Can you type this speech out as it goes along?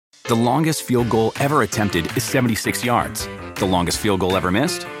The longest field goal ever attempted is 76 yards. The longest field goal ever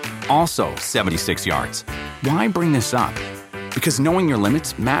missed? Also 76 yards. Why bring this up? Because knowing your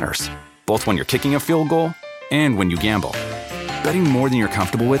limits matters, both when you're kicking a field goal and when you gamble. Betting more than you're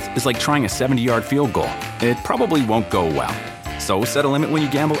comfortable with is like trying a 70-yard field goal. It probably won't go well. So set a limit when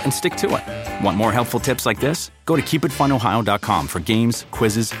you gamble and stick to it. Want more helpful tips like this? Go to keepitfunohio.com for games,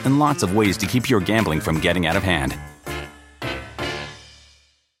 quizzes, and lots of ways to keep your gambling from getting out of hand.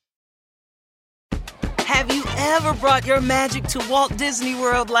 Have you ever brought your magic to Walt Disney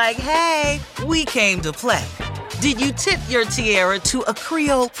World like, hey, we came to play? Did you tip your tiara to a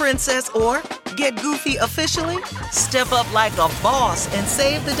Creole princess or get goofy officially? Step up like a boss and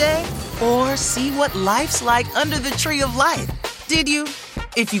save the day? Or see what life's like under the tree of life? Did you?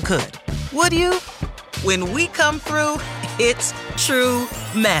 If you could. Would you? When we come through, it's true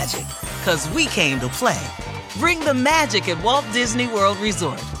magic. 'Cause we came to play. Bring the magic at Walt Disney World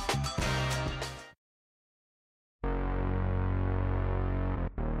Resort.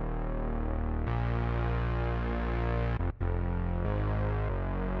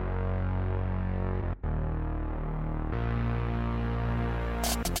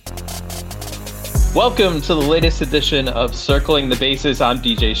 Welcome to the latest edition of Circling the Bases. I'm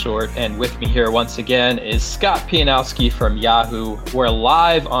DJ Short, and with me here once again is Scott Pianowski from Yahoo. We're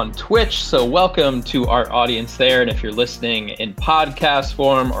live on Twitch, so welcome to our audience there. And if you're listening in podcast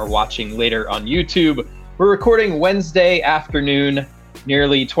form or watching later on YouTube, we're recording Wednesday afternoon,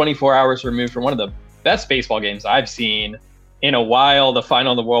 nearly 24 hours removed from one of the best baseball games I've seen in a while, the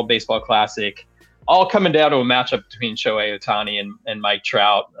final of the World Baseball Classic, all coming down to a matchup between Shohei Ohtani and Mike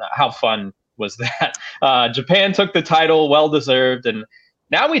Trout. How fun was that? Japan took the title, well-deserved, and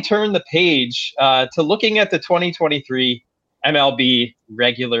now we turn the page to looking at the 2023 MLB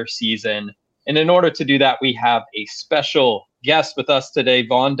regular season. And in order to do that, we have a special guest with us today,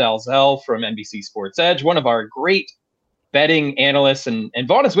 Vaughn Dalzell from NBC Sports Edge, one of our great betting analysts. And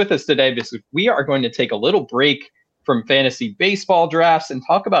Vaughn is with us today because we are going to take a little break from fantasy baseball drafts and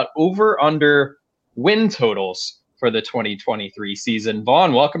talk about over-under win totals for the 2023 season.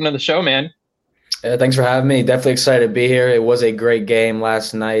 Vaughn, welcome to the show, man. Thanks for having me. Definitely excited to be here. It was a great game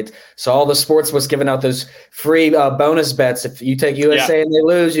last night. So all the sports was giving out those free bonus bets. If you take USA and they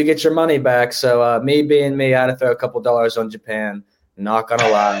lose, you get your money back. So me being me, I had to throw a couple dollars on Japan. Not going to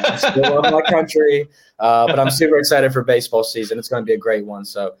lie. I still love my country. But I'm super excited for baseball season. It's going to be a great one.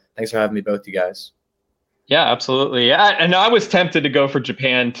 So thanks for having me, both you guys. Yeah, absolutely. Yeah, and I was tempted to go for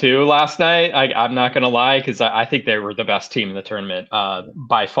Japan too last night. I'm not going to lie, because I think they were the best team in the tournament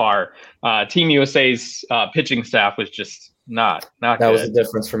by far. Team USA's pitching staff was just not good. That was the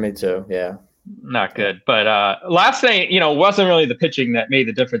difference for me too. Yeah, not good. But last night, wasn't really the pitching that made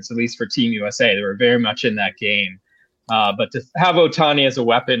the difference, at least for Team USA. They were very much in that game. But to have Ohtani as a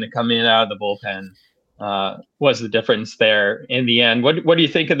weapon to come in out of the bullpen was the difference there in the end. What do you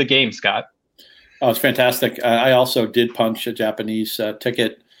think of the game, Scott? Oh, it's fantastic. I also did punch a Japanese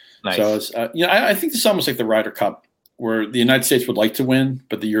ticket. Nice. So, it's, I think this is almost like the Ryder Cup, where the United States would like to win,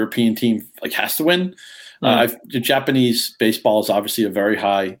 but the European team has to win. The Japanese baseball is obviously a very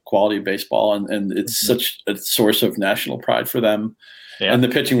high quality baseball, and it's such a source of national pride for them. Yeah. And the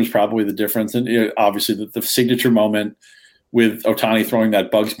pitching was probably the difference. And obviously the signature moment with Ohtani throwing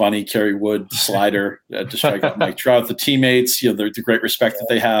that Bugs Bunny, Kerry Wood slider to strike out Mike Trout, the teammates, the great respect that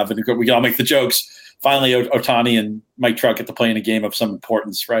they have, and we can all make the jokes. Finally, Ohtani and Mike Trout get to play in a game of some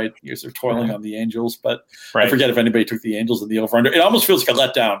importance, right? Because they're toiling on the Angels. But I forget if anybody took the Angels in the over-under. It almost feels like a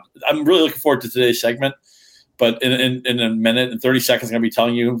letdown. I'm really looking forward to today's segment. But in a minute and 30 seconds, I'm going to be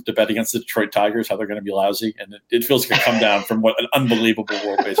telling you to bet against the Detroit Tigers, how they're going to be lousy. And it feels like a come down from what an unbelievable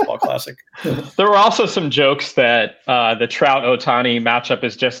World Baseball Classic. There were also some jokes that the Trout-Ohtani matchup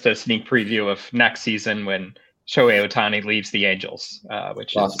is just a sneak preview of next season when Shohei Ohtani leaves the Angels,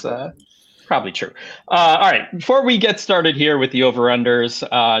 which is probably true. All right, before we get started here with the over-unders,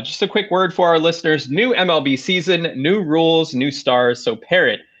 just a quick word for our listeners. New MLB season, new rules, new stars, so pair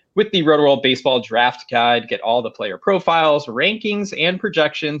it with the Roto-World Baseball Draft Guide. Get all the player profiles, rankings, and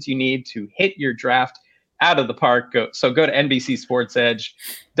projections you need to hit your draft out of the park. Go to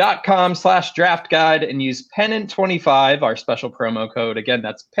NBCSportsEdge.com/draft guide and use Pennant25, our special promo code. Again,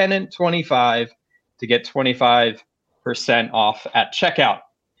 that's Pennant25 to get 25% off at checkout.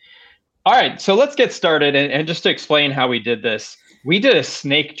 All right, so let's get started. And just to explain how we did this, we did a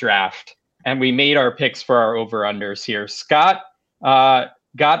snake draft and we made our picks for our over-unders here. Scott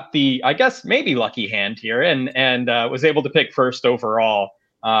got the, I guess, maybe lucky hand here and was able to pick first overall.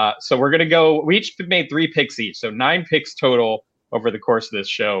 So we're going to go, we each made 3 picks each. So 9 picks total over the course of this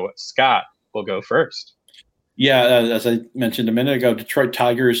show. Scott will go first. Yeah, as I mentioned a minute ago, Detroit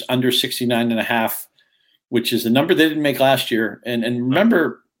Tigers under 69.5, which is a number they didn't make last year. And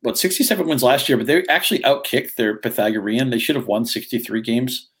remember, 67 wins last year, but they actually outkicked their Pythagorean. They should have won 63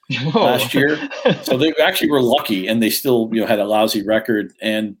 games last year. So they actually were lucky, and they still had a lousy record.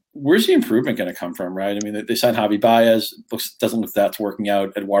 And where's the improvement going to come from, right? I mean, they signed Javi Baez. Doesn't look that's working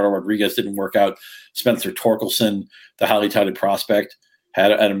out. Eduardo Rodriguez didn't work out. Spencer Torkelson, the highly touted prospect,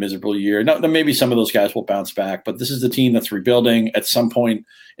 had a miserable year. Now, maybe some of those guys will bounce back, but this is the team that's rebuilding. At some point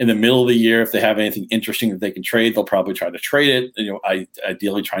in the middle of the year, if they have anything interesting that they can trade, they'll probably try to trade it,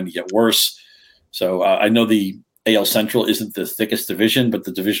 ideally trying to get worse. So I know the AL Central isn't the thickest division, but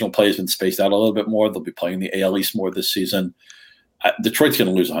the divisional play has been spaced out a little bit more. They'll be playing the AL East more this season. Detroit's going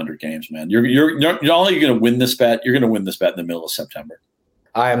to lose 100 games, man. You're not only going to win this bet, you're going to win this bet in the middle of September.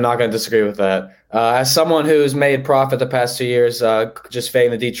 I am not going to disagree with that. As someone who's made profit the past 2 years, just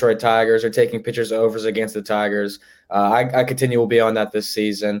fading the Detroit Tigers or taking pitchers overs against the Tigers, I continue will be on that this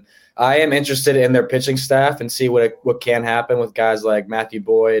season. I am interested in their pitching staff and see what can happen with guys like Matthew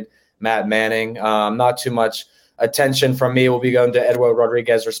Boyd, Matt Manning. Not too much attention from me will be going to Eduardo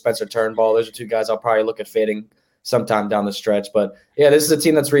Rodriguez or Spencer Turnbull. Those are two guys I'll probably look at fading sometime down the stretch. But yeah, this is a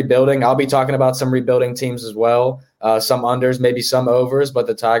team that's rebuilding. I'll be talking about some rebuilding teams as well. Some unders, maybe some overs, but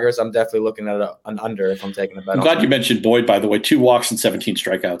the Tigers, I'm definitely looking at an under if I'm taking a bet. I'm glad you mentioned Boyd, by the way. 2 walks and 17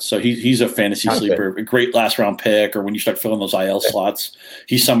 strikeouts. So he's a fantasy sleeper, a great last round pick, or when you start filling those IL slots,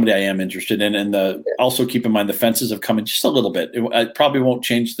 he's somebody I am interested in. And also keep in mind the fences have come in just a little bit. It probably won't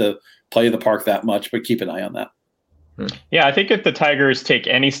change the play of the park that much, but keep an eye on that. Yeah, I think if the Tigers take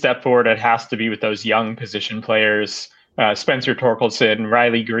any step forward, it has to be with those young position players, Spencer Torkelson,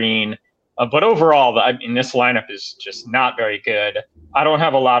 Riley Green. But overall, this lineup is just not very good. I don't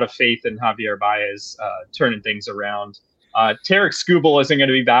have a lot of faith in Javier Baez turning things around. Tarek Skubal isn't going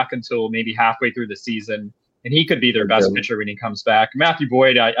to be back until maybe halfway through the season, and he could be their best pitcher when he comes back. Matthew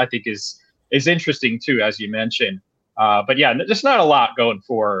Boyd, I think, is interesting too, as you mentioned. But yeah, just not a lot going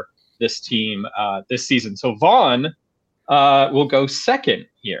for this team this season. So Vaughn will go second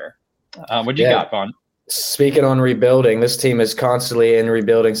here. What do you got, Vaughn? Speaking on rebuilding, this team is constantly in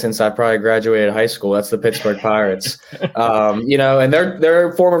rebuilding since I probably graduated high school. That's the Pittsburgh Pirates. And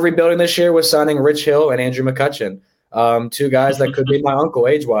their form of rebuilding this year was signing Rich Hill and Andrew McCutchen, 2 guys that could be my uncle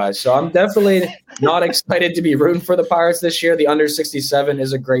age-wise. So I'm definitely not excited to be rooting for the Pirates this year. The under 67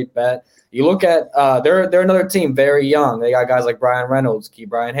 is a great bet. You look at they're another team, very young. They got guys like Brian Reynolds, Key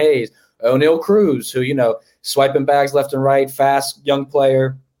Brian Hayes, O'Neal Cruz, who, swiping bags left and right, fast, young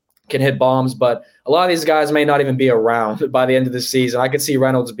player, can hit bombs. But a lot of these guys may not even be around by the end of the season. I could see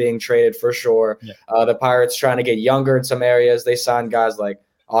Reynolds being traded for sure. Yeah. The Pirates trying to get younger in some areas. They signed guys like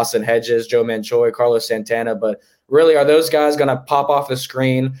Austin Hedges, Joe Manchoy, Carlos Santana. But really, are those guys going to pop off the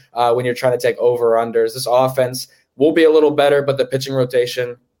screen when you're trying to take over or unders? This offense will be a little better, but the pitching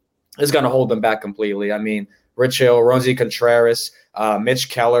rotation is going to hold them back completely. I mean, Rich Hill, Rosie Contreras, Mitch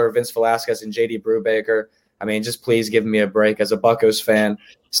Keller, Vince Velasquez, and J.D. Brubaker. I mean, just please give me a break as a Buccos fan.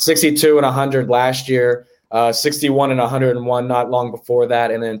 62 and 100 last year, 61 and 101 not long before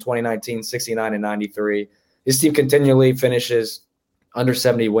that, and then in 2019, 69 and 93. This team continually finishes under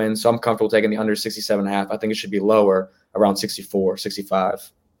 70 wins, so I'm comfortable taking the under 67.5. I think it should be lower, around 64,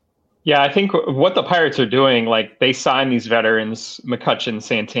 65. Yeah, I think what the Pirates are doing, like they sign these veterans, McCutchen,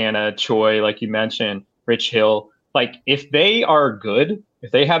 Santana, Choi, like you mentioned, Rich Hill. Like if they are good,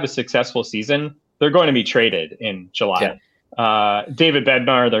 if they have a successful season, they're going to be traded in July. Yeah. David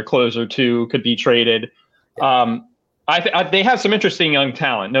Bednar, their closer too, could be traded. Yeah. They have some interesting young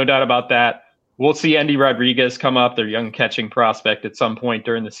talent, no doubt about that. We'll see Andy Rodriguez come up, their young catching prospect, at some point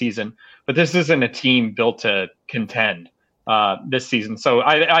during the season. But this isn't a team built to contend this season. So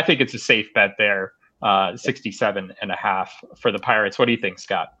I think it's a safe bet there, 67.5 for the Pirates. What do you think,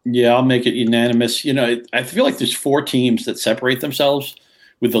 Scott? Yeah, I'll make it unanimous. I feel like there's 4 teams that separate themselves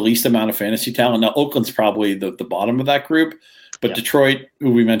with the least amount of fantasy talent. Now, Oakland's probably the bottom of that group, but Detroit,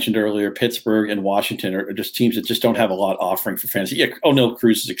 who we mentioned earlier, Pittsburgh, and Washington are just teams that just don't have a lot offering for fantasy. Yeah, O'Neal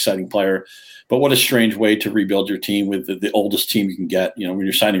Cruz is an exciting player, but what a strange way to rebuild your team with the oldest team you can get, when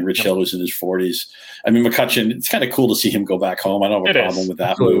you're signing Rich Hill, who's in his 40s. I mean, McCutchen, it's kind of cool to see him go back home. I don't have a problem with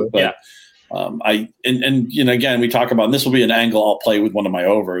that move, but again, we talk about, and this will be an angle I'll play with one of my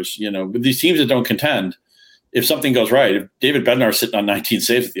overs, with these teams that don't contend. If something goes right, if David Bednar is sitting on 19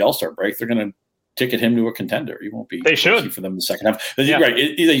 saves at the All-Star break, they're going to ticket him to a contender. He won't be. They should for them in the second half. Yeah.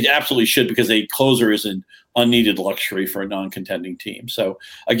 Right, they absolutely should, because a closer is an unneeded luxury for a non-contending team. So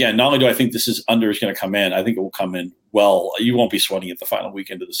again, not only do I think this is going to come in, I think it will come in well. You won't be sweating it the final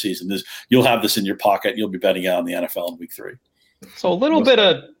weekend of the season. You'll have this in your pocket, and you'll be betting out on the NFL in week 3. So a little bit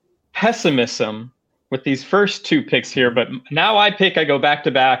of pessimism with these first two picks here, but now I go back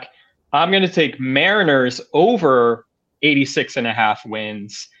to back. I'm going to take Mariners over 86.5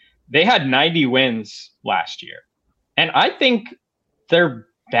 wins. They had 90 wins last year. And I think they're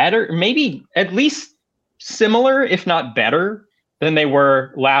better, maybe at least similar, if not better, than they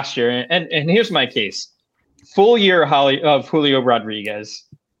were last year. And here's my case. Full year of Julio Rodriguez,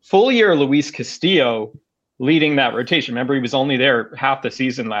 full year Luis Castillo leading that rotation. Remember, he was only there half the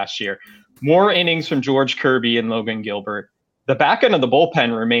season last year. More innings from George Kirby and Logan Gilbert. The back end of the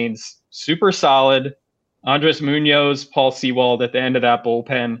bullpen remains super solid. Andres Munoz, Paul Sewald at the end of that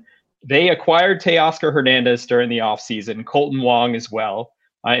bullpen. They acquired Teoscar Hernandez during the offseason, Colton Wong as well,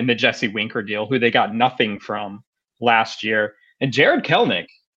 in the Jesse Winker deal, who they got nothing from last year. And Jared Kelenic,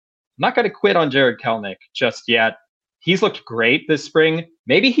 I'm not going to quit on Jared Kelenic just yet. He's looked great this spring.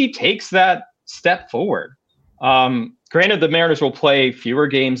 Maybe he takes that step forward. Granted, the Mariners will play fewer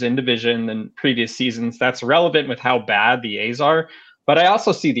games in division than previous seasons. That's relevant with how bad the A's are. But I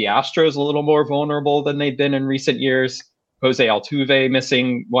also see the Astros a little more vulnerable than they've been in recent years. Jose Altuve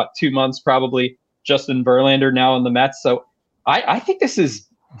missing, 2 months probably. Justin Verlander now in the Mets. So I think this is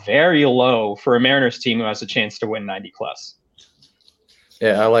very low for a Mariners team who has a chance to win 90 plus.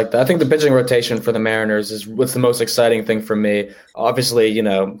 Yeah, I like that. I think the pitching rotation for the Mariners is what's the most exciting thing for me. Obviously,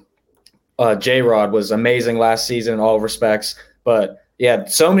 J-Rod was amazing last season in all respects. But, yeah,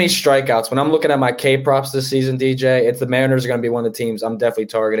 so many strikeouts. When I'm looking at my K-props this season, DJ, it's the Mariners are going to be one of the teams I'm definitely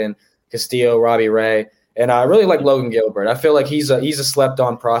targeting. Castillo, Robbie Ray. And I really like Logan Gilbert. I feel like he's a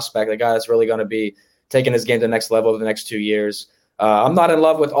slept-on prospect, a guy that's really going to be taking his game to the next level over the next 2 years. I'm not in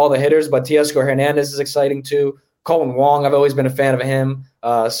love with all the hitters, but Teoscar Hernandez is exciting too. Colton Wong, I've always been a fan of him.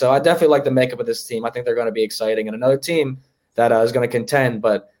 So I definitely like the makeup of this team. I think they're going to be exciting. And another team that is going to contend,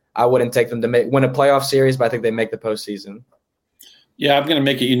 but I wouldn't take them to win a playoff series, but I think they make the postseason. Yeah, I'm going to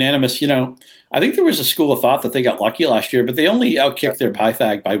make it unanimous. I think there was a school of thought that they got lucky last year, but they only outkicked their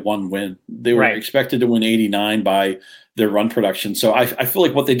Pythag by one win. They were expected to win 89 by their run production. So I feel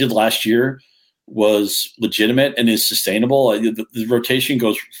like what they did last year was legitimate and is sustainable. The rotation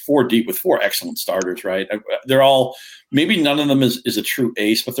goes 4 deep with 4 excellent starters, right? They're all, maybe none of them is a true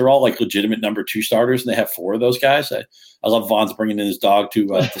ace, but they're all like legitimate number 2 starters, and they have 4 of those guys. I love Vaughn's bringing in his dog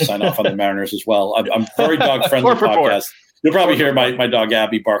to sign off on the Mariners as well. I'm very dog-friendly podcast. You'll probably hear my dog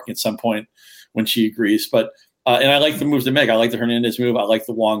Abby barking at some point when she agrees. But and I like the moves they make. I like the Hernandez move. I like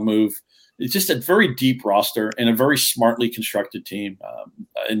the Wong move. It's just a very deep roster and a very smartly constructed team.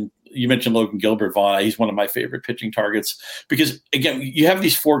 And you mentioned Logan Gilbert, Vaughn. He's one of my favorite pitching targets because, again, you have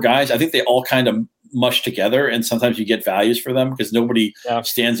these 4 guys. I think they all kind of mush together, and sometimes you get values for them because nobody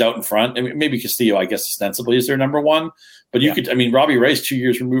stands out in front. I mean, maybe Castillo, I guess, ostensibly is their number 1. But Robbie Ray's 2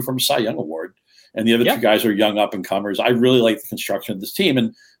 years removed from a Cy Young Award. And the other 2 guys are young up-and-comers. I really like the construction of this team.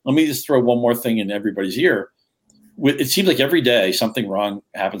 And let me just throw one more thing in everybody's ear. It seems like every day something wrong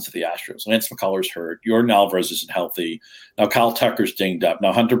happens to the Astros. Lance McCullers hurt. Jordan Alvarez isn't healthy. Now Kyle Tucker's dinged up.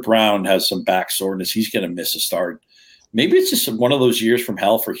 Now Hunter Brown has some back soreness. He's going to miss a start. Maybe it's just one of those years from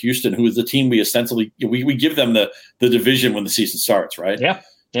hell for Houston, who is the team we ostensibly we give them the division when the season starts, right? Yeah.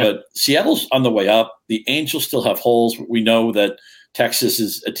 But Seattle's on the way up. The Angels still have holes. We know that Texas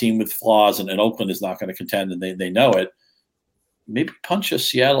is a team with flaws, and Oakland is not going to contend, and they know it. Maybe punch a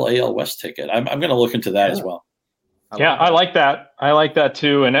Seattle AL West ticket. I'm going to look into that as well. I like that. I like that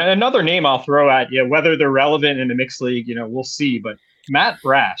too. And another name I'll throw at you, whether they're relevant in the mixed league, we'll see. But Matt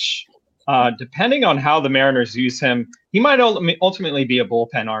Brash, depending on how the Mariners use him, he might ultimately be a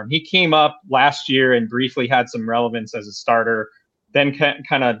bullpen arm. He came up last year and briefly had some relevance as a starter, then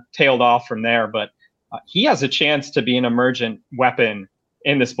kind of tailed off from there. But he has a chance to be an emergent weapon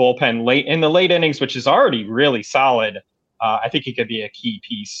in this bullpen late in the late innings, which is already really solid. I think he could be a key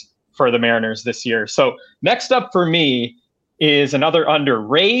piece for the Mariners this year. So next up for me is another under.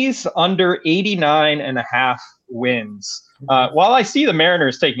 Rays under 89.5 wins. While I see the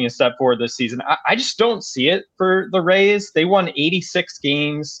Mariners taking a step forward this season, I just don't see it for the Rays. They won 86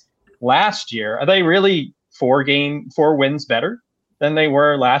 games last year. Are they really 4 wins better than they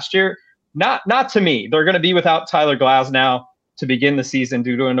were last year? Not to me. They're going to be without Tyler Glasnow to begin the season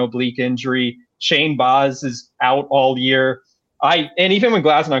due to an oblique injury. Shane Baz is out all year. And even when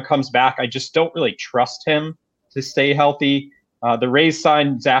Glasnow comes back, I just don't really trust him to stay healthy. The Rays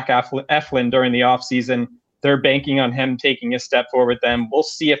signed Zach Eflin during the offseason. They're banking on him taking a step forward with them. We'll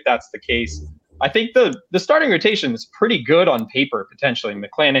see if that's the case. I think the starting rotation is pretty good on paper, potentially.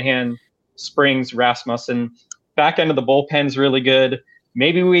 McClanahan, Springs, Rasmussen. Back end of the bullpen's really good.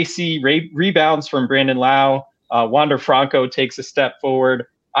 Maybe we see rebounds from Brandon Lau. Wander Franco takes a step forward.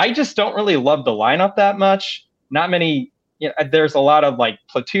 I just don't really love the lineup that much. Not many. There's a lot of like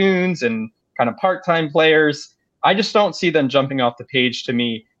platoons and kind of part-time players. I just don't see them jumping off the page to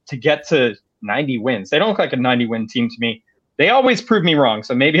me to get to 90 wins. They don't look like a 90-win team to me. They always prove me wrong,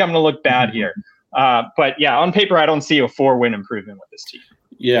 so maybe I'm going to look bad here. But yeah, on paper, I don't see a 4-win improvement with this team.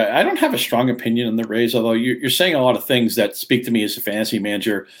 Yeah, I don't have a strong opinion on the Rays, although you're saying a lot of things that speak to me as a fantasy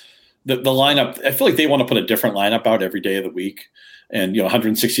manager. The lineup, I feel like they want to put a different lineup out every day of the week. And,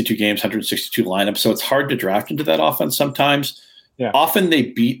 162 games, 162 lineups. So it's hard to draft into that offense sometimes. Yeah. Often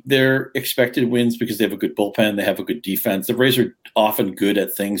they beat their expected wins because they have a good bullpen. They have a good defense. The Rays are often good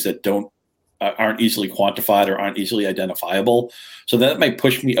at things that aren't easily quantified or aren't easily identifiable. So that might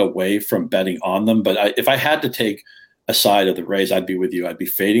push me away from betting on them. But if I had to take a side of the Rays, I'd be with you. I'd be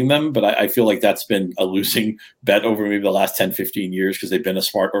fading them. But I feel like that's been a losing bet over maybe the last 10, 15 years because they've been a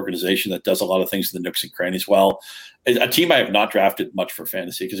smart organization that does a lot of things in the nooks and crannies well. A team I have not drafted much for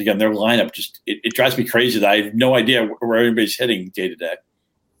fantasy because, again, their lineup it drives me crazy that I have no idea where everybody's hitting day to day.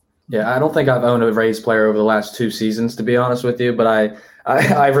 Yeah, I don't think I've owned a Rays player over the last 2 seasons, to be honest with you. But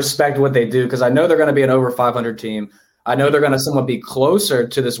I respect what they do because I know they're going to be an over 500 team. I know they're going to somewhat be closer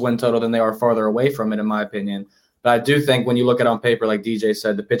to this win total than they are farther away from it, in my opinion. But I do think when you look at it on paper, like DJ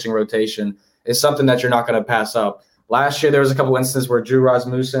said, the pitching rotation is something that you're not going to pass up. Last year, there was a couple instances where Drew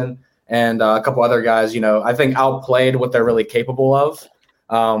Rasmussen and a couple other guys, I think outplayed what they're really capable of.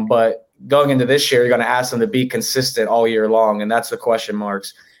 But going into this year, you're going to ask them to be consistent all year long, and that's the question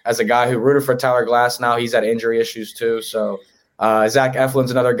marks. As a guy who rooted for Tyler Glass now, he's had injury issues too. So Zach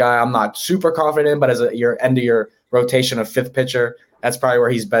Eflin's another guy I'm not super confident in, but as your end of your rotation of 5th pitcher, that's probably where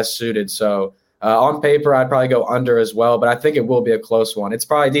he's best suited. So on paper, I'd probably go under as well, but I think it will be a close one. It's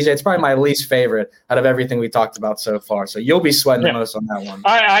probably my least favorite out of everything we talked about so far. So you'll be sweating the most on that one.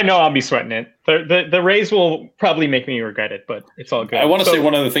 I know I'll be sweating it. The Rays will probably make me regret it, but it's all good. I want to say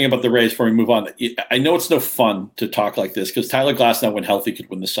one other thing about the Rays before we move on. I know it's no fun to talk like this because Tyler Glass now, when healthy, could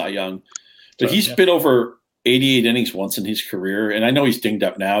win the Cy Young. But he's been over 88 innings once in his career, and I know he's dinged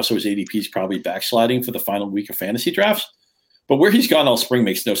up now, so his ADP is probably backsliding for the final week of fantasy drafts. But where he's gone all spring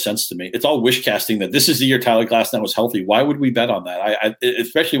makes no sense to me. It's all wish casting that this is the year Tyler Glasnow was healthy. Why would we bet on that?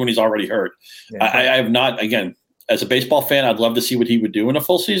 Especially when he's already hurt. Yeah. I have not, again, as a baseball fan, I'd love to see what he would do in a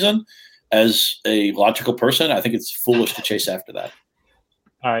full season. As a logical person, I think it's foolish to chase after that.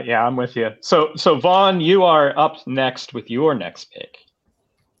 All right, yeah, I'm with you. So Vaughn, you are up next with your next pick.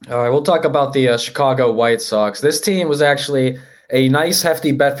 All right, we'll talk about the Chicago White Sox. This team was actually a nice,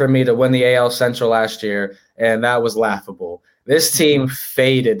 hefty bet for me to win the AL Central last year, and that was laughable. This team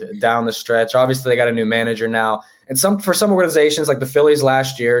faded down the stretch. Obviously, they got a new manager now. And for some organizations like the Phillies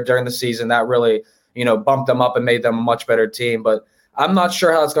last year during the season, that really, bumped them up and made them a much better team. But I'm not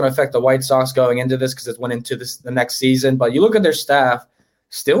sure how it's going to affect the White Sox going into this because it went into the next season. But you look at their staff,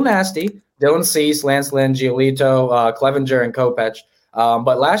 still nasty. Dylan Cease, Lance Lynn, Giolito, Clevenger, and Kopech.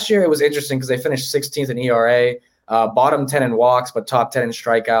 But last year it was interesting because they finished 16th in ERA, bottom 10 in walks, but top 10 in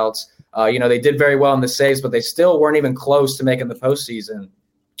strikeouts. They did very well in the saves, but they still weren't even close to making the postseason.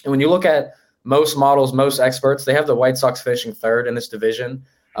 And when you look at most models, most experts, they have the White Sox finishing 3rd in this division.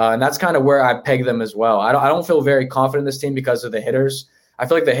 And that's kind of where I peg them as well. I don't feel very confident in this team because of the hitters. I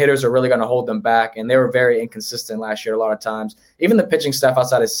feel like the hitters are really going to hold them back, and they were very inconsistent last year a lot of times. Even the pitching staff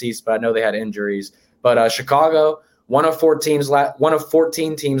outside of Cease, but I know they had injuries. But Chicago, one of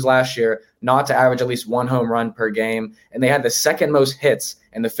 14 teams last year not to average at least 1 home run per game, and they had the 2nd most hits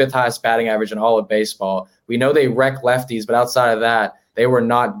and the 5th highest batting average in all of baseball. We know they wreck lefties, but outside of that, they were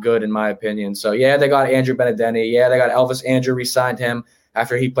not good in my opinion. So, yeah, they got Andrew Benintendi. Yeah, they got Elvis Andrew, re-signed him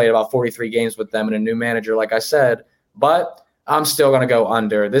after he played about 43 games with them and a new manager, like I said. But I'm still going to go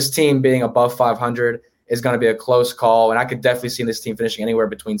under. This team being above 500 is going to be a close call, and I could definitely see this team finishing anywhere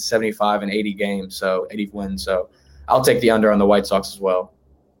between 75 and 80 games, so 80 wins. So I'll take the under on the White Sox as well.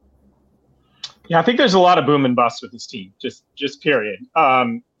 Yeah, I think there's a lot of boom and bust with this team, just period.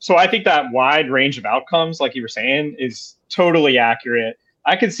 So I think that wide range of outcomes, like you were saying, is totally accurate.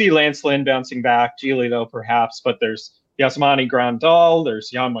 I could see Lance Lynn bouncing back, Giolito perhaps, but there's Yasmani Grandal,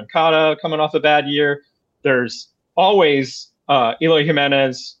 there's Yan Moncada coming off a bad year. There's always Eloy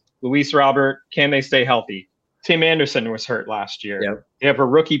Jimenez, Luis Robert. Can they stay healthy? Tim Anderson was hurt last year. Yep. They have a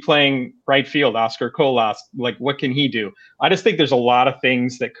rookie playing right field, Oscar Colas. Like, what can he do? I just think there's a lot of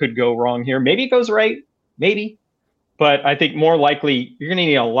things that could go wrong here. Maybe it goes right, maybe. But I think more likely you're going to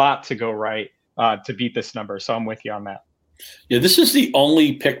need a lot to go right to beat this number. So I'm with you on that. Yeah, this is the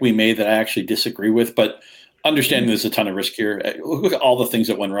only pick we made that I actually disagree with. But understanding there's a ton of risk here. Look at all the things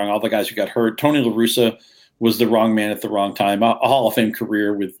that went wrong, all the guys who got hurt. Tony La Russa was the wrong man at the wrong time. A Hall of Fame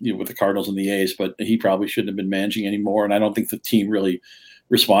career with the Cardinals and the A's, but he probably shouldn't have been managing anymore. And I don't think the team really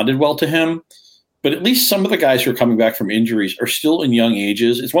responded well to him. But at least some of the guys who are coming back from injuries are still in young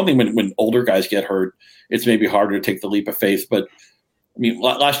ages. It's one thing when older guys get hurt, it's maybe harder to take the leap of faith. But I mean,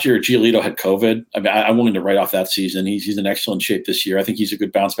 last year, Giolito had COVID. I mean, I'm willing to write off that season. He's in excellent shape this year. I think he's a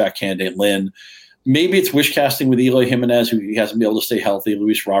good bounce back candidate. Lynn, maybe it's wish casting with Eloy Jimenez, who he hasn't been able to stay healthy,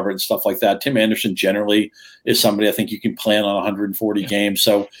 Luis Robert and stuff like that. Tim Anderson generally is somebody I think you can plan on 140 games.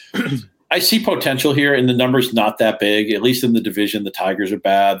 So I see potential here, and the number's not that big. At least in the division, the Tigers are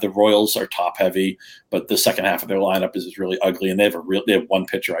bad. The Royals are top heavy, but the second half of their lineup is really ugly, and they have one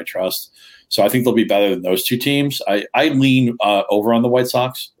pitcher I trust. So I think they'll be better than those two teams. I lean over on the White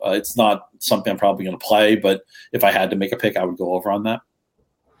Sox. It's not something I'm probably going to play, but if I had to make a pick, I would go over on that.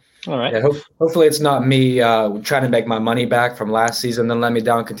 All right. Yeah, hopefully it's not me trying to make my money back from last season, then let me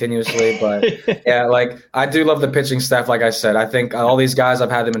down continuously. But yeah, like I do love the pitching staff. Like I said, I think all these guys,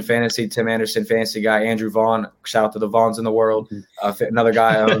 I've had them in fantasy. Tim Anderson, fantasy guy. Andrew Vaughn, shout out to the Vaughns in the world. Another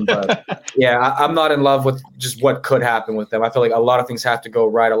guy I own. But yeah, I'm not in love with just what could happen with them. I feel like a lot of things have to go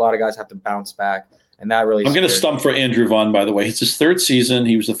right. A lot of guys have to bounce back. And that really I'm going to stump for Andrew Vaughn, by the way. It's his third season.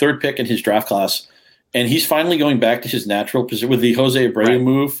 He was the third pick in his draft class. And he's finally going back to his natural position with the Jose Abreu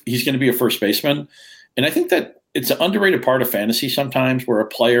move. He's going to be a first baseman. And I think that it's an underrated part of fantasy sometimes where a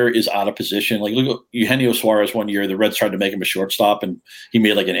player is out of position. Like look at Eugenio Suarez one year, the Reds tried to make him a shortstop and he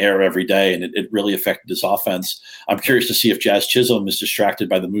made like an error every day and it really affected his offense. I'm curious to see if Jazz Chisholm is distracted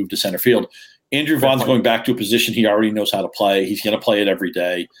by the move to center field. Andrew Vaughn's going back to a position he already knows how to play. He's going to play it every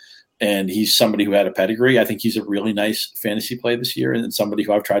day. And he's somebody who had a pedigree. I think he's a really nice fantasy play this year and somebody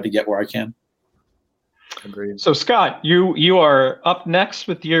who I've tried to get where I can. Agreed. So Scott, you are up next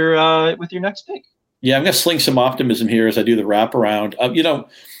with your next pick. Yeah, I'm going to sling some optimism here as I do the wraparound.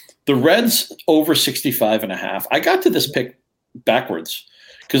 The Reds over 65.5. I got to this pick backwards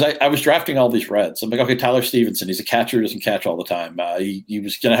because I was drafting all these Reds. I'm like, okay, Tyler Stevenson, he's a catcher who doesn't catch all the time. He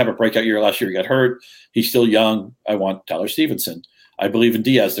was going to have a breakout year last year. He got hurt. He's still young. I want Tyler Stevenson. I believe in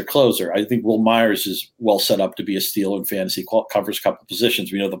Diaz, their closer. I think Will Myers is well set up to be a steal in fantasy, covers a couple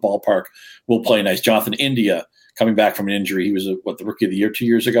positions. We know the ballpark will play nice. Jonathan India, coming back from an injury. He was the rookie of the year 2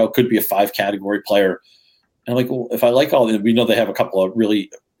 years ago, could be a 5-category player. And I'm like, well, if I like all we know they have a couple of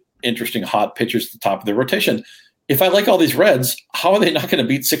really interesting hot pitchers at the top of their rotation. If I like all these Reds, how are they not going to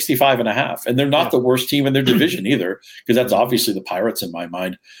beat 65.5? And they're not the worst team in their division either, because that's obviously the Pirates in my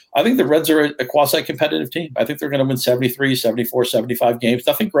mind. I think the Reds are a quasi-competitive team. I think they're going to win 73, 74, 75 games.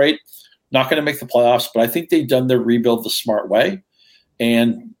 Nothing great. Not going to make the playoffs, but I think they've done their rebuild the smart way.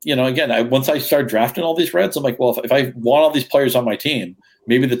 And, again, once I start drafting all these Reds, I'm like, well, if I want all these players on my team,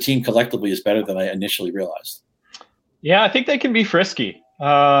 maybe the team collectively is better than I initially realized. Yeah, I think they can be frisky.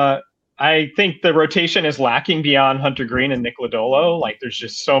 I think the rotation is lacking beyond Hunter Green and Nick Lodolo. Like, there's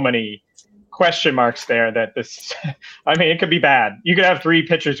just so many question marks there that it could be bad. You could have 3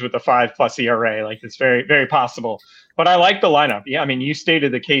 pitchers with a 5+ ERA. Like, it's very, very possible. But I like the lineup. Yeah, you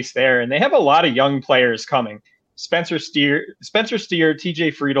stated the case there. And they have a lot of young players coming. Spencer Steer,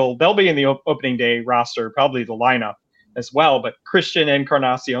 TJ Friedl, they'll be in the opening day roster, probably the lineup as well. But Christian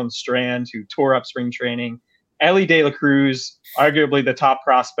Encarnacion Strand, who tore up spring training, Ellie De La Cruz, arguably the top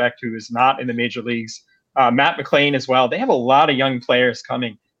prospect who is not in the major leagues, Matt McClain as well. They have a lot of young players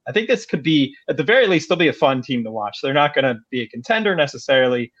coming. I think this could be, at the very least, they'll be a fun team to watch. They're not going to be a contender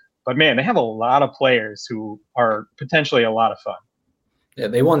necessarily, but man, they have a lot of players who are potentially a lot of fun. Yeah,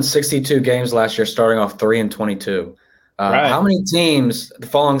 they won 62 games last year, starting off 3-22. Right. How many teams the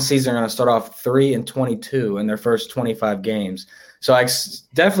following season are going to start off 3-22 in their first 25 games? So I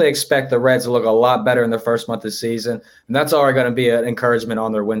definitely expect the Reds to look a lot better in the first month of the season, and that's already going to be an encouragement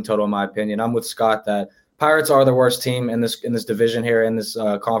on their win total, in my opinion. I'm with Scott that Pirates are the worst team in this division here in this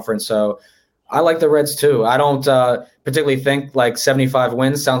conference. So I like the Reds too. I don't particularly think like 75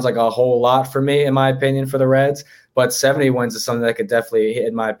 wins sounds like a whole lot for me, in my opinion, for the Reds. But 70 wins is something that could definitely hit,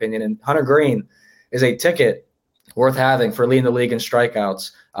 in my opinion. And Hunter Green is a ticket worth having for leading the league in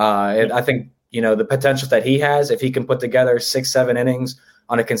strikeouts. I think, the potential that he has, if he can put together 6-7 innings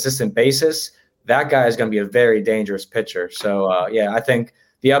on a consistent basis, that guy is going to be a very dangerous pitcher. So, I think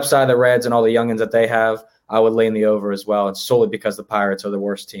the upside of the Reds and all the youngins that they have, I would lean the over as well. It's solely because the Pirates are the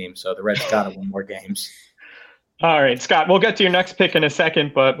worst team. So the Reds got to win more games. All right, Scott, we'll get to your next pick in a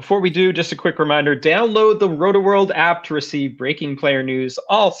second. But before we do, just a quick reminder, download the RotoWorld app to receive breaking player news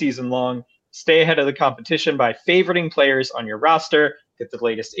all season long. Stay ahead of the competition by favoriting players on your roster. Get the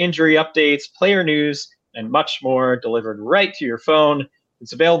latest injury updates, player news, and much more delivered right to your phone.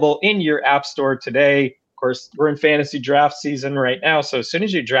 It's available in your app store today. Of course, we're in fantasy draft season right now. So as soon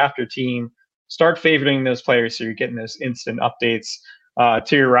as you draft your team, start favoriting those players so you're getting those instant updates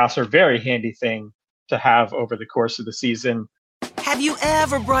to your roster. Very handy thing to have over the course of the season. Have you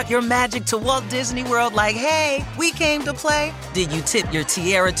ever brought your magic to Walt Disney World like, hey, we came to play? Did you tip your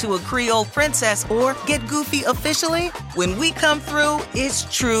tiara to a Creole princess or get goofy officially? When we come through, it's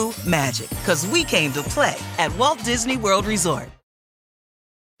true magic, because we came to play at Walt Disney World Resort.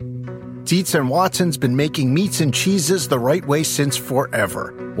 Dietz & Watson's been making meats and cheeses the right way since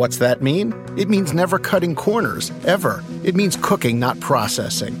forever. What's that mean? It means never cutting corners, ever. It means cooking, not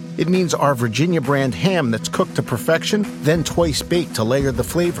processing. It means our Virginia brand ham that's cooked to perfection, then twice baked to layer the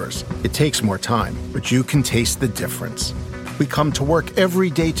flavors. It takes more time, but you can taste the difference. We come to work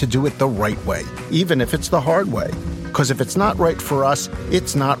every day to do it the right way, even if it's the hard way. Because if it's not right for us,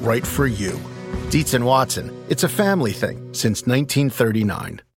 it's not right for you. Dietz & Watson, it's a family thing since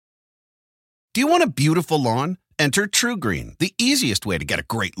 1939. Do you want a beautiful lawn? Enter TruGreen, the easiest way to get a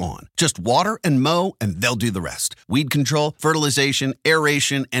great lawn. Just water and mow, and they'll do the rest. Weed control, fertilization,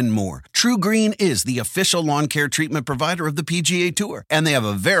 aeration, and more. TruGreen is the official lawn care treatment provider of the PGA Tour, and they have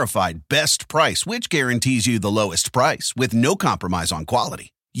a verified best price, which guarantees you the lowest price with no compromise on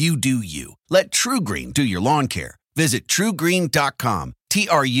quality. You do you. Let TruGreen do your lawn care. Visit TruGreen.com,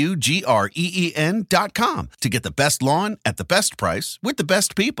 TruGreen.com, to get the best lawn at the best price with the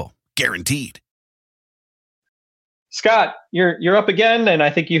best people. Guaranteed. Scott, you're up again, and I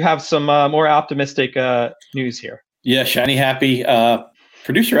think you have some more optimistic news here. Yeah, shiny happy.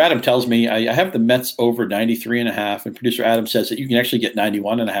 Producer Adam tells me I have the Mets over 93.5, and producer Adam says that you can actually get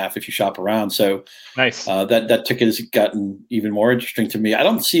 91.5 if you shop around. So nice. That ticket has gotten even more interesting to me. I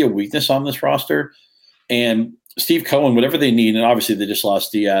don't see a weakness on this roster, and Steve Cohen, whatever they need, and obviously they just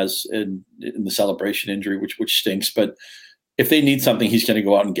lost Diaz in the celebration injury, which stinks, but if they need something, he's going to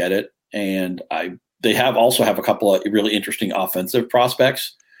go out and get it. And they also have a couple of really interesting offensive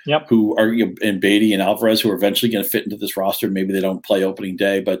prospects who are, and Beatty and Alvarez, who are eventually going to fit into this roster. Maybe they don't play opening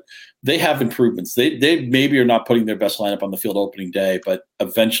day, but they have improvements. They maybe are not putting their best lineup on the field opening day, but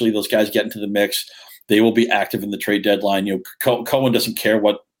eventually those guys get into the mix. They will be active in the trade deadline. Cohen doesn't care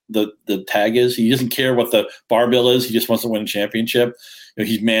what the tag is. He doesn't care what the bar bill is. He just wants to win a championship.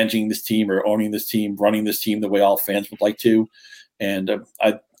 He's managing this team or owning this team, running this team the way all fans would like to. And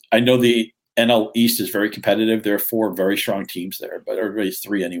I know the NL East is very competitive. There are 4 very strong teams there, but or it's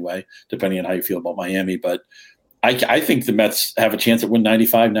 3 anyway, depending on how you feel about Miami. But I think the Mets have a chance at win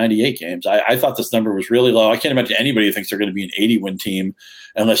 95, 98 games. I thought this number was really low. I can't imagine anybody who thinks they're going to be an 80-win team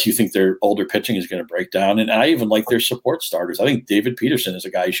unless you think their older pitching is going to break down. And I even like their support starters. I think David Peterson is a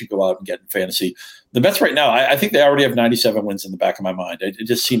guy you should go out and get in fantasy. The Mets right now, I think they already have 97 wins in the back of my mind. It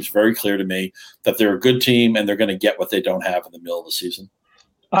just seems very clear to me that they're a good team and they're going to get what they don't have in the middle of the season.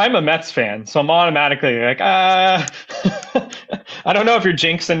 I'm a Mets fan, so I'm automatically like, I don't know if you're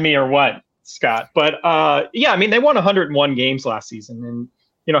jinxing me or what, Scott. But yeah, I mean, they won 101 games last season. And,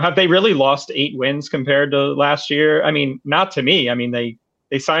 have they really lost 8 wins compared to last year? I mean, not to me. I mean, they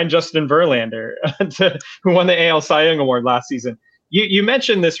signed Justin Verlander, who won the AL Cy Young Award last season. You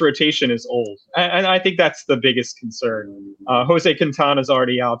mentioned this rotation is old, and I think that's the biggest concern. Jose Quintana's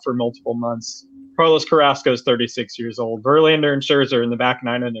already out for multiple months. Carlos Carrasco's 36 years old. Verlander and Scherzer in the back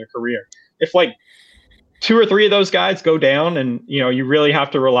 9 of their career. If 2 or 3 of those guys go down and, you really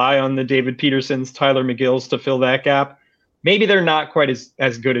have to rely on the David Petersons, Tyler McGills to fill that gap, maybe they're not quite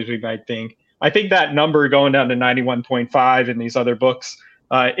as good as we might think. I think that number going down to 91.5 in these other books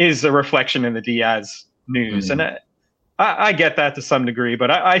is a reflection in the Diaz news. Mm-hmm. And I get that to some degree, but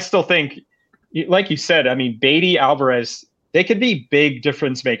I still think, like you said, I mean, Beatty, Alvarez, they could be big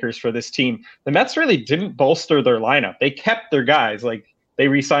difference makers for this team. The Mets really didn't bolster their lineup. They kept their guys. They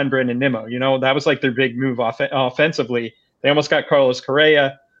re-signed Brandon Nimmo. That was their big move offensively. They almost got Carlos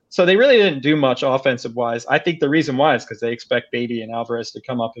Correa. So they really didn't do much offensive-wise. I think the reason why is because they expect Beatty and Alvarez to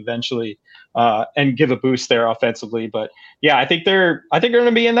come up eventually and give a boost there offensively. But yeah, I think they're going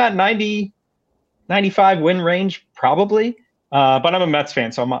to be in that 90, 95 win range probably. But I'm a Mets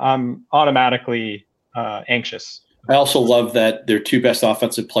fan, so I'm automatically anxious. I also love that their 2 best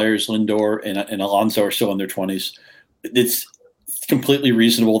offensive players, Lindor and Alonso, are still in their 20s. It's completely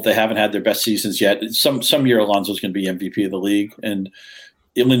reasonable. They haven't had their best seasons yet. Some year Alonso's going to be MVP of the league. And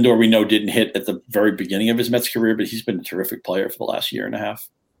Lindor, we know, didn't hit at the very beginning of his Mets career, but he's been a terrific player for the last year and a half.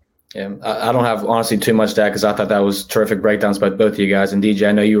 Yeah, I don't have, honestly, too much to add because I thought that was terrific breakdowns by both of you guys. And DJ,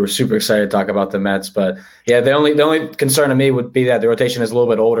 I know you were super excited to talk about the Mets, but yeah, the only concern to me would be that the rotation is a little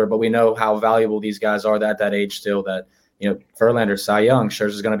bit older, but we know how valuable these guys are at that age still. That Verlander, Cy Young,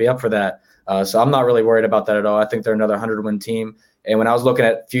 Scherzer's going to be up for that. So I'm not really worried about that at all. I think they're another 100-win team. And when I was looking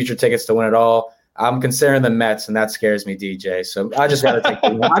at future tickets to win it all, I'm considering the Mets, and that scares me, DJ. So I just got to take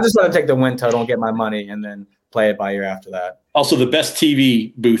the win total and get my money, and then play it by ear after that. Also, the best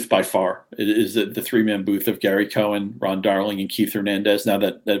TV booth by far is the 3-man booth of Gary Cohen, Ron Darling, and Keith Hernandez. Now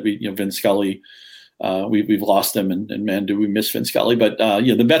that we, Vin Scully, we've lost him, and man, do we miss Vin Scully? But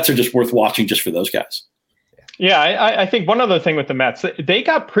the Mets are just worth watching just for those guys. Yeah, I think one other thing with the Mets, they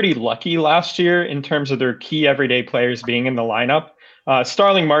got pretty lucky last year in terms of their key everyday players being in the lineup.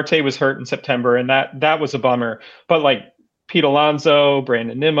 Starling Marte was hurt in September, and that was a bummer. But like Pete Alonso,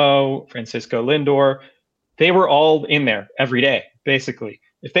 Brandon Nimmo, Francisco Lindor, they were all in there every day, basically.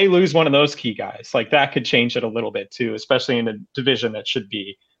 If they lose one of those key guys, like that could change it a little bit too, especially in a division that should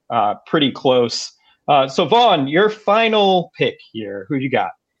be pretty close. So Vaughn, your final pick here, who you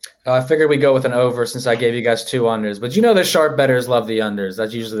got? I figured we'd go with an over since I gave you guys 2 unders. But the sharp bettors love the unders.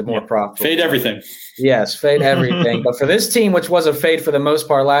 That's usually the more profitable. Fade everything. Yes, fade everything. But for this team, which was a fade for the most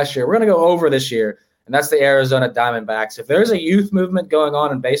part last year, we're going to go over this year, and that's the Arizona Diamondbacks. If there's a youth movement going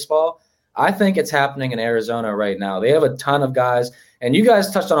on in baseball, I think it's happening in Arizona right now. They have a ton of guys, and you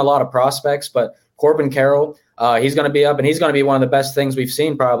guys touched on a lot of prospects, but Corbin Carroll, he's going to be up, and he's going to be one of the best things we've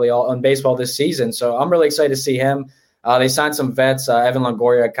seen probably all in baseball this season. So I'm really excited to see him. They signed some vets, Evan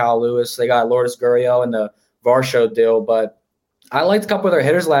Longoria, Kyle Lewis. They got Lourdes Gurriel in the Varsho deal. But I liked a couple of their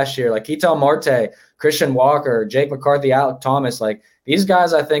hitters last year, like Ketel Marte, Christian Walker, Jake McCarthy, Alec Thomas. Like these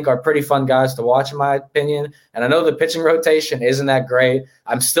guys, I think, are pretty fun guys to watch, in my opinion. And I know the pitching rotation isn't that great.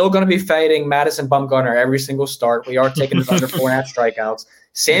 I'm still going to be fading Madison Bumgarner every single start. We are taking it under 4.5 strikeouts.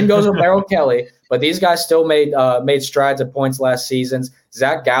 Same goes with Merrill Kelly. But these guys still made strides at points last season.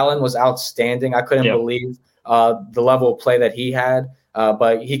 Zach Gallen was outstanding. I couldn't believe the level of play that he had,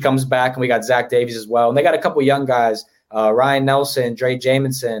 but he comes back, and we got Zach Davies as well. And they got a couple young guys, Ryan Nelson, Dre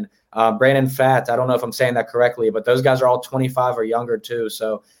Jamison, Brandon Fatt. I don't know if I'm saying that correctly, but those guys are all 25 or younger too.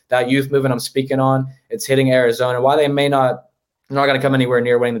 So that youth movement I'm speaking on, it's hitting Arizona. While they they're not going to come anywhere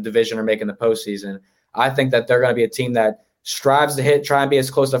near winning the division or making the postseason, I think that they're going to be a team that strives to try and be as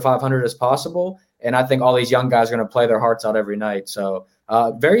close to 500 as possible. And I think all these young guys are going to play their hearts out every night. So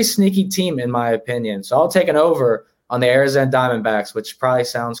very sneaky team, in my opinion. So I'll take an over on the Arizona Diamondbacks, which probably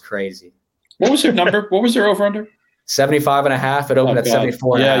sounds crazy. What was their number? What was their over-under? 75.5. It opened at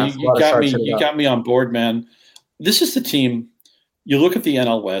 74.5. Yeah, you got me on board, man. This is the team. You look at the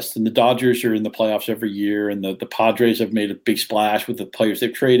NL West, and the Dodgers are in the playoffs every year, and the Padres have made a big splash with the players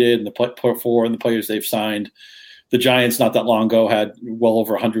they've traded and the players they've signed. The Giants, not that long ago, had well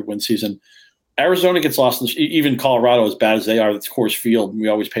over 100-win season. Arizona gets lost, even Colorado, as bad as they are, it's Coors Field, and we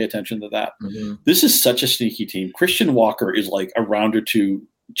always pay attention to that. Mm-hmm. This is such a sneaky team. Christian Walker is like a round or two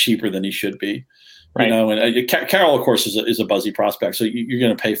cheaper than he should be. Right. And Carroll, of course, is a buzzy prospect, so you're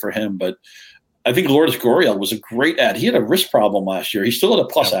going to pay for him. But I think Lourdes Gurriel was a great ad. He had a wrist problem last year. He's still at a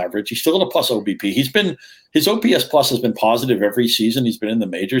plus average. He's still at a plus OBP. His OPS plus has been positive every season. He's been in the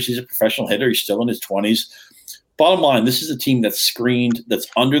majors. He's a professional hitter. He's still in his 20s. Bottom line, this is a team that's screened, that's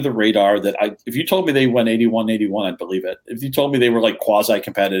under the radar. If you told me they went 81-81, I'd believe it. If you told me they were like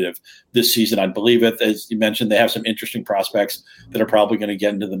quasi-competitive this season, I'd believe it. As you mentioned, they have some interesting prospects that are probably going to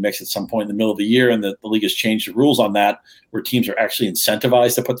get into the mix at some point in the middle of the year, and the league has changed the rules on that, where teams are actually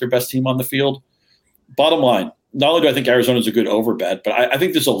incentivized to put their best team on the field. Bottom line, not only do I think Arizona is a good over bet, but I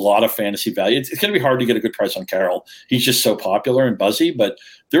think there's a lot of fantasy value. It's going to be hard to get a good price on Carroll. He's just so popular and buzzy, but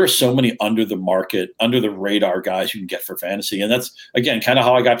there are so many under the market, under the radar guys you can get for fantasy. And that's, again, kind of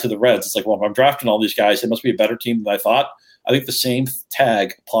how I got to the Reds. It's like, well, if I'm drafting all these guys, it must be a better team than I thought. I think the same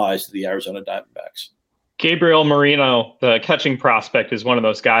tag applies to the Arizona Diamondbacks. Gabriel Moreno, the catching prospect, is one of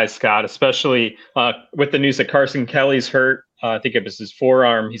those guys, Scott, especially with the news that Carson Kelly's hurt. I think it was his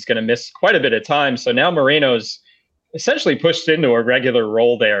forearm. He's going to miss quite a bit of time. So now Moreno's essentially pushed into a regular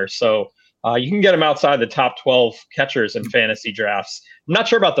role there. So you can get him outside the top 12 catchers in fantasy drafts. I'm not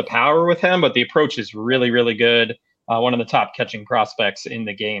sure about the power with him, but the approach is really, really good. One of the top catching prospects in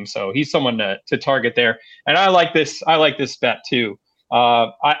the game. So he's someone to target there. And I like this bet too.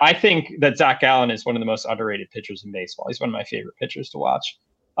 I think that Zach Gallen is one of the most underrated pitchers in baseball. He's one of my favorite pitchers to watch.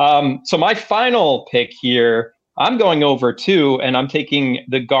 So my final pick here, I'm going over too, and I'm taking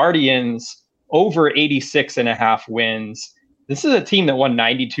the Guardians over 86.5 wins. This is a team that won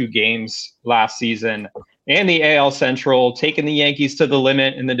 92 games last season and the AL Central, taking the Yankees to the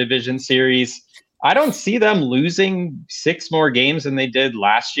limit in the division series. I don't see them losing 6 more games than they did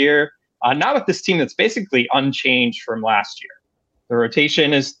last year. Not with this team that's basically unchanged from last year. The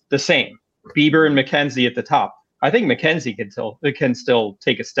rotation is the same. Bieber and McKenzie at the top. I think McKenzie can still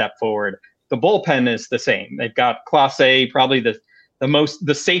take a step forward. The bullpen is the same. They've got Clase, probably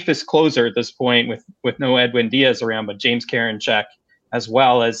the safest closer at this point with no Edwin Diaz around, but James Karinchak as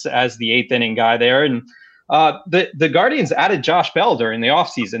well as the 8th inning guy there. And The Guardians added Josh Bell during the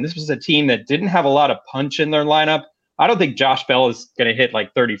offseason. This was a team that didn't have a lot of punch in their lineup. I don't think Josh Bell is going to hit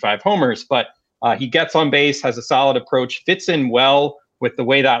like 35 homers, but he gets on base, has a solid approach, fits in well with the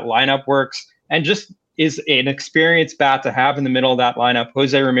way that lineup works, and just is an experienced bat to have in the middle of that lineup.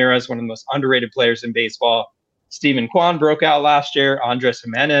 Jose Ramirez, one of the most underrated players in baseball. Steven Kwan broke out last year. Andres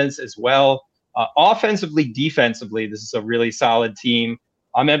Jimenez as well. Offensively, defensively, this is a really solid team.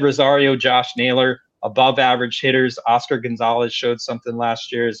 Ahmed Rosario, Josh Naylor, above average hitters. Oscar Gonzalez showed something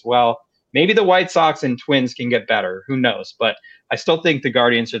last year as well. Maybe the White Sox and Twins can get better. Who knows? But I still think the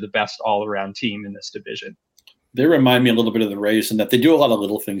Guardians are the best all-around team in this division. They remind me a little bit of the Rays in that they do a lot of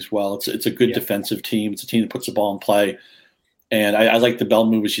little things well. It's a good defensive team. It's a team that puts the ball in play. And I like the Bell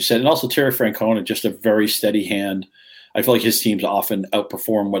move, as you said. And also Terry Francona, just a very steady hand. I feel like his teams often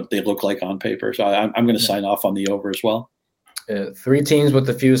outperform what they look like on paper. So I'm going to sign off on the over as well. 3 teams with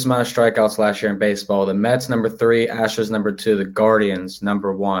the fewest amount of strikeouts last year in baseball. The Mets, number 3, Astros, number 2, the Guardians,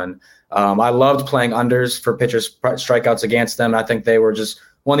 number 1. I loved playing unders for pitchers' strikeouts against them. I think they were just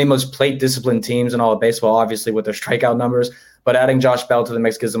one of the most plate disciplined teams in all of baseball, obviously with their strikeout numbers. But adding Josh Bell to the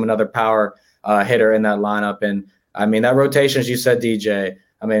mix gives them another power hitter in that lineup. And I mean, that rotation, as you said, DJ,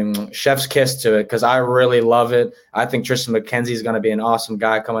 I mean, chef's kiss to it because I really love it. I think Tristan McKenzie is going to be an awesome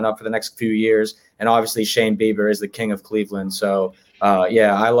guy coming up for the next few years. And obviously Shane Bieber is the king of Cleveland. So,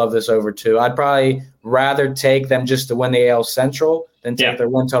 I love this over too. I'd probably rather take them just to win the AL Central than take their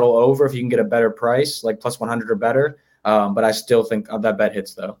win total over if you can get a better price, like plus 100 or better. But I still think that bet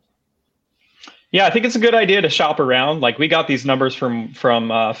hits though. Yeah, I think it's a good idea to shop around. Like we got these numbers from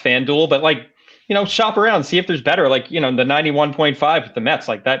FanDuel, but like, shop around, see if there's better, like, the 91.5 with the Mets,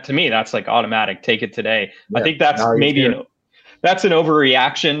 like that. To me, that's like automatic. Take it today. Yeah, I think that's that's an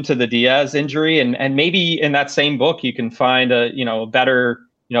overreaction to the Diaz injury. And maybe in that same book, you can find a better,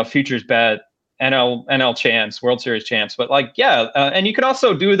 futures bet, NL champs, World Series champs. But and you can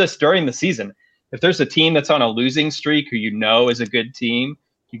also do this during the season. If there's a team that's on a losing streak who is a good team,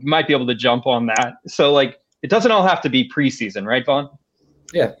 you might be able to jump on that. So like, it doesn't all have to be preseason, right, Vaughn?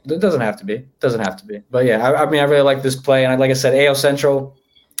 Yeah, it doesn't have to be. But yeah, I mean, I really like this play. And like I said, AL Central,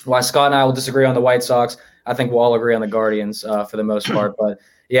 while Scott and I will disagree on the White Sox, I think we'll all agree on the Guardians for the most part. But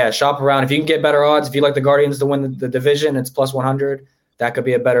yeah, shop around. If you can get better odds, if you like the Guardians to win the division, it's plus 100. That could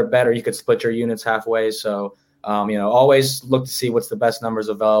be a better bet, or you could split your units halfway. So, always look to see what's the best numbers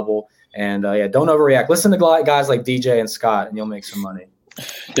available. And don't overreact. Listen to guys like DJ and Scott, and you'll make some money.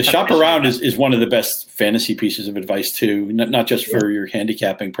 The shop around is one of the best fantasy pieces of advice too, not just for your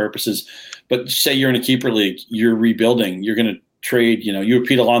handicapping purposes, but say you're in a keeper league, you're rebuilding, you're going to trade, you're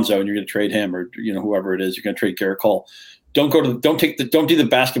Pete Alonso and you're going to trade him or, whoever it is, you're going to trade Garrett Cole. Don't do the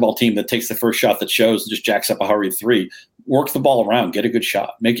basketball team that takes the first shot that shows and just jacks up a hurried 3. Work the ball around, get a good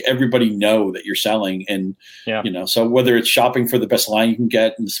shot, make everybody know that you're selling. And, so whether it's shopping for the best line you can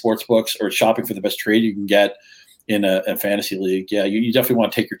get in the sports books or shopping for the best trade you can get in a fantasy league, you definitely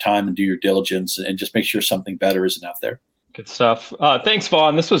want to take your time and do your diligence and just make sure something better isn't out there. Good stuff. Thanks,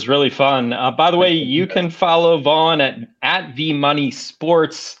 Vaughn. This was really fun. By the way, you can follow Vaughn at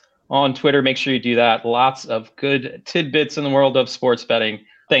VMoneySports on Twitter. Make sure you do that. Lots of good tidbits in the world of sports betting.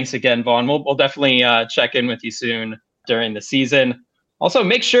 Thanks again, Vaughn. We'll definitely check in with you soon during the season. Also,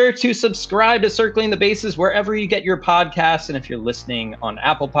 make sure to subscribe to Circling the Bases wherever you get your podcasts. And if you're listening on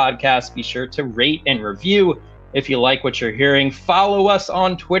Apple Podcasts, be sure to rate and review if you like what you're hearing. Follow us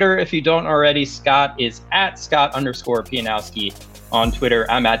on Twitter if you don't already. Scott is at Scott_Pianowski on Twitter.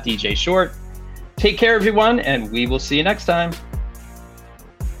 I'm at DJ Short. Take care, everyone, and we will see you next time.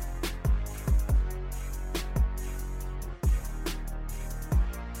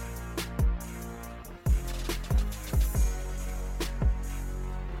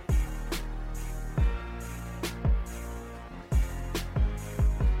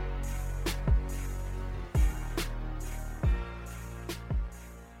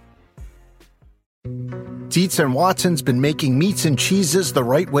 Dietz & Watson's been making meats and cheeses the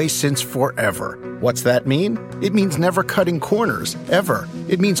right way since forever. What's that mean? It means never cutting corners, ever.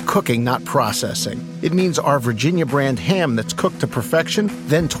 It means cooking, not processing. It means our Virginia brand ham that's cooked to perfection,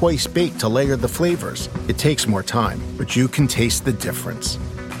 then twice baked to layer the flavors. It takes more time, but you can taste the difference.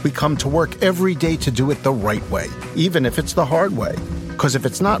 We come to work every day to do it the right way, even if it's the hard way. Because if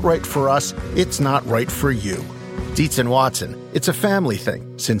it's not right for us, it's not right for you. Dietz & Watson, it's a family thing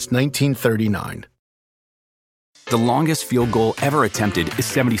since 1939. The longest field goal ever attempted is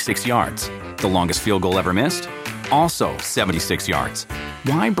 76 yards. The longest field goal ever missed? Also 76 yards.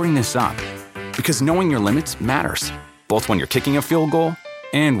 Why bring this up? Because knowing your limits matters, both when you're kicking a field goal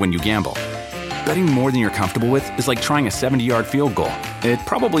and when you gamble. Betting more than you're comfortable with is like trying a 70-yard field goal. It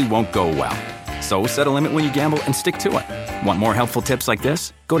probably won't go well. So set a limit when you gamble and stick to it. Want more helpful tips like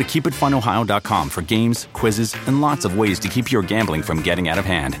this? Go to keepitfunohio.com for games, quizzes, and lots of ways to keep your gambling from getting out of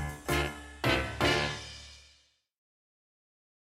hand.